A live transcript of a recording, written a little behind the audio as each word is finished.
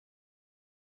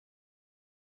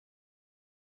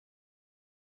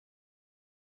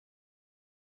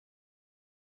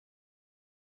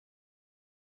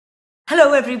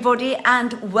Hello everybody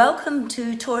and welcome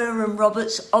to Toyah and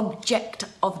Robert's Object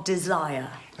of Desire.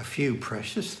 A few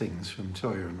precious things from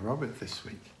Toyah and Robert this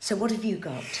week. So what have you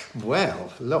got?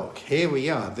 Well, look, here we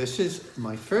are. This is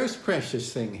my first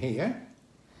precious thing here.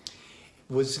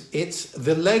 It's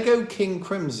the Lego King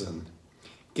Crimson,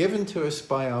 given to us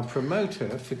by our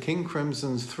promoter for King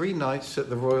Crimson's 3 nights at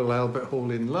the Royal Albert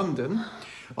Hall in London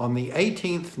on the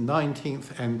 18th,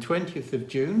 19th and 20th of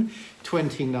June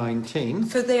 2019.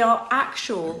 So they are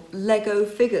actual Lego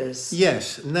figures?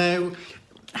 Yes. Now,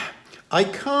 I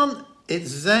can't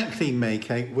exactly make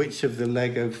out which of the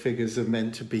Lego figures are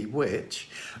meant to be which.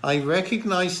 I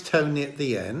recognise Tony at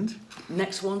the end.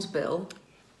 Next one's Bill.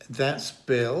 That's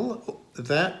Bill.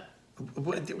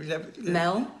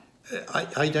 Mel.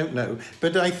 I don't know.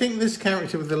 But I think this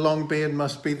character with the long beard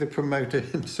must be the promoter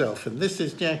himself. And this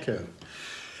is Jacko.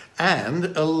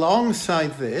 And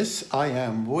alongside this, I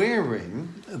am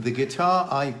wearing the guitar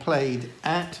I played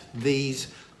at these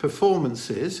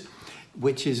performances,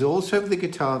 which is also the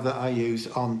guitar that I use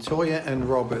on Toyah and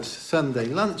Robert's Sunday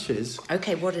lunches.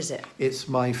 Okay, what is it? It's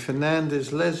my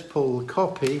Fernandez Les Paul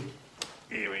copy.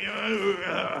 Here we are.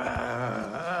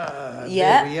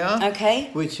 Yeah, there we are.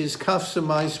 Okay. Which is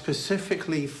customized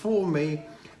specifically for me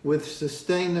with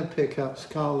sustainer pickups,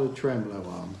 Carla tremolo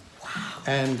on. Wow.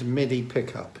 And MIDI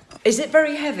pickup. Is it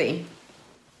very heavy?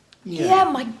 Yeah,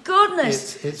 my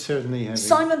goodness. It's certainly heavy.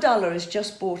 Simon Dollar has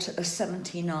just bought a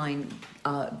 79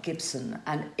 Gibson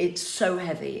and it's so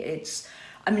heavy. It's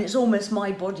almost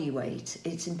my body weight.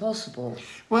 It's impossible.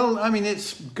 Well, I mean,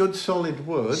 it's good solid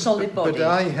wood. Solid body. But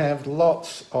I have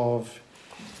lots of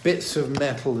bits of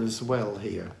metal as well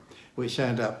here, which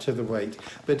add up to the weight.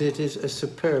 But it is a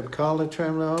superb Carla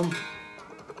tremolo.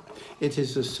 It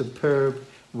is a superb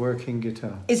working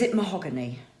guitar. Is it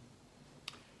mahogany?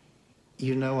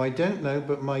 You know, I don't know,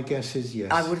 but my guess is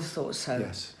yes. I would have thought so.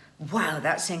 Yes. Wow,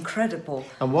 that's incredible.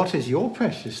 And what is your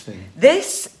precious thing?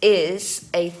 This is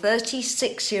a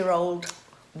 36-year-old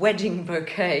wedding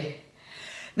bouquet.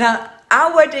 Now,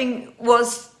 our wedding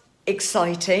was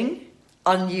exciting,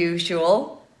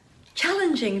 unusual,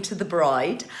 challenging to the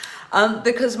bride,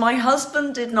 because my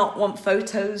husband did not want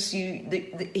photos.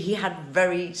 He had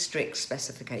very strict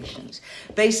specifications.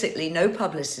 Basically, no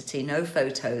publicity, no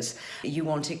photos. You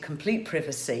wanted complete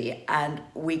privacy. And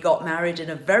we got married in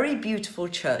a very beautiful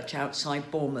church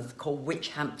outside Bournemouth called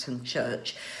Witchhampton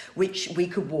Church, which we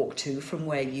could walk to from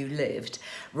where you lived.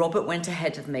 Robert went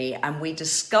ahead of me and we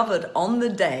discovered on the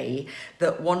day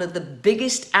that one of the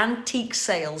biggest antique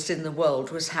sales in the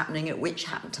world was happening at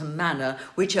Witchhampton Manor,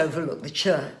 which overlooked the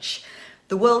church.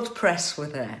 The world press were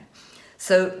there.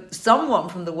 So someone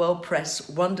from the world press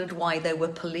wondered why there were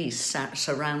police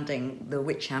surrounding the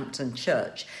Witchhampton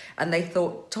Church. And they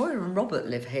thought, Toyah and Robert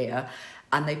live here.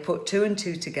 And they put 2 and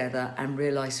 2 together and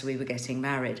realised we were getting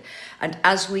married. And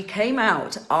as we came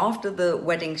out after the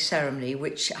wedding ceremony,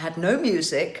 which had no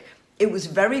music, it was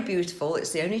very beautiful.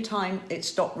 It's the only time it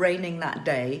stopped raining that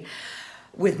day.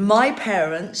 With my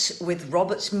parents, with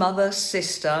Robert's mother,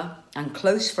 sister, and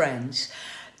close friends,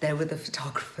 there were the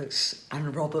photographers,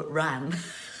 and Robert ran.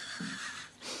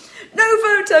 No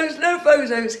photos, no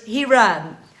photos. He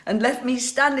ran and left me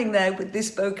standing there with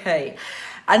this bouquet.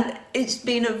 And it's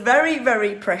been a very,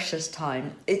 very precious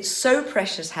time. It's so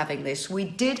precious having this. We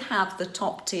did have the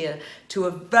top tier to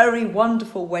a very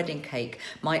wonderful wedding cake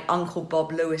my uncle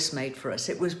Bob Lewis made for us.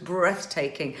 It was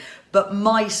breathtaking, but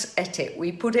mice ate it.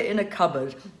 We put it in a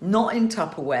cupboard, not in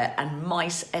Tupperware, and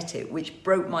mice ate it, which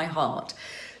broke my heart.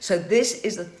 So this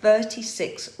is a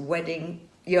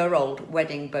 36-year-old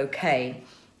wedding bouquet.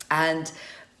 And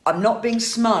I'm not being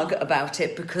smug about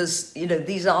it because, you know,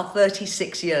 these are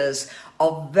 36 years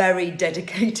of very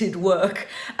dedicated work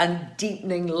and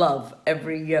deepening love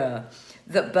every year.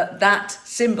 But that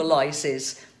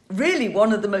symbolises really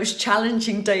one of the most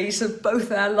challenging days of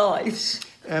both our lives.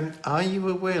 Are you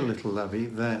aware, little lovey,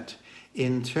 that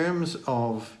in terms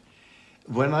of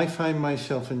when I find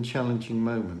myself in challenging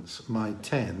moments, my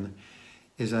 10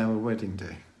 is our wedding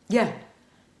day? Yeah.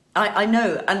 I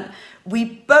know, and we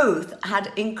both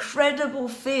had incredible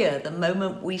fear the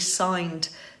moment we signed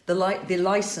the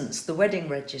license, the wedding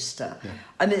register. Yeah.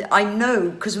 I mean, I know,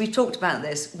 because we talked about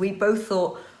this, we both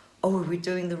thought, oh, are we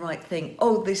doing the right thing?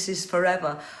 Oh, this is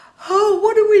forever. Oh,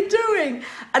 what are we doing?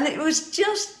 And it was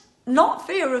just not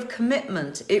fear of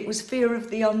commitment, it was fear of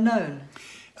the unknown.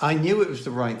 I knew it was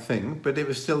the right thing, but it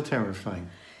was still terrifying.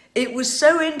 It was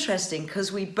so interesting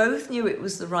because we both knew it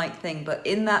was the right thing, but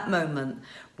in that moment,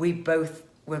 we both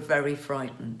were very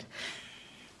frightened.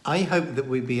 I hope that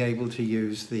we'll be able to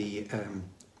use the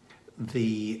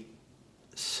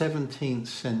 17th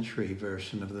century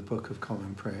version of the Book of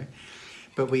Common Prayer,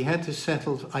 but we had to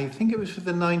settle, I think it was for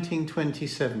the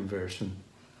 1927 version.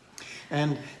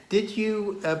 And did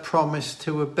you promise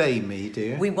to obey me,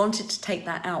 dear? We wanted to take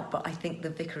that out, but I think the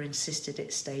vicar insisted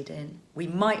it stayed in. We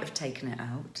might have taken it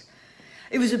out.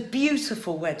 It was a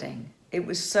beautiful wedding. It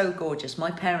was so gorgeous.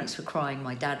 My parents were crying,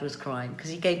 my dad was crying because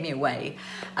he gave me away,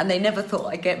 and they never thought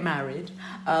I'd get married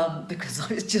because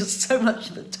I was just so much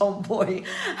of a tomboy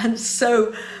and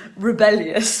so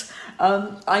rebellious.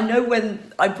 I know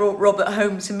when I brought Robert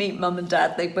home to meet Mum and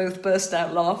Dad, they both burst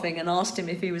out laughing and asked him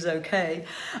if he was okay.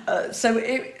 So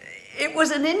it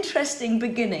was an interesting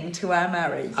beginning to our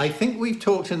marriage. I think we've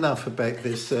talked enough about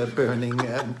this burning,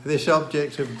 this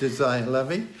object of desire,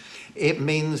 Lovey. It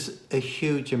means a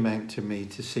huge amount to me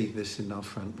to see this in our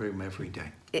front room every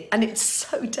day. And it's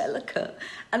so delicate,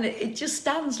 and it just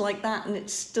stands like that, and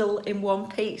it's still in one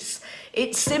piece.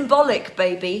 It's symbolic,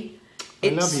 baby.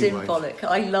 It's symbolic.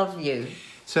 I love you.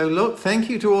 So look, thank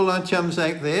you to all our chums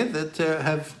out there that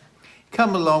have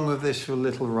come along with this for a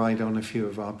little ride on a few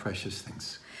of our precious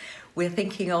things. We're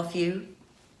thinking of you.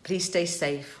 Please stay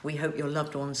safe. We hope your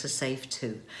loved ones are safe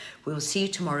too. We'll see you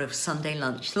tomorrow for Sunday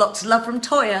lunch. Lots of love from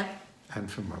Toyah. And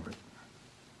from Robert.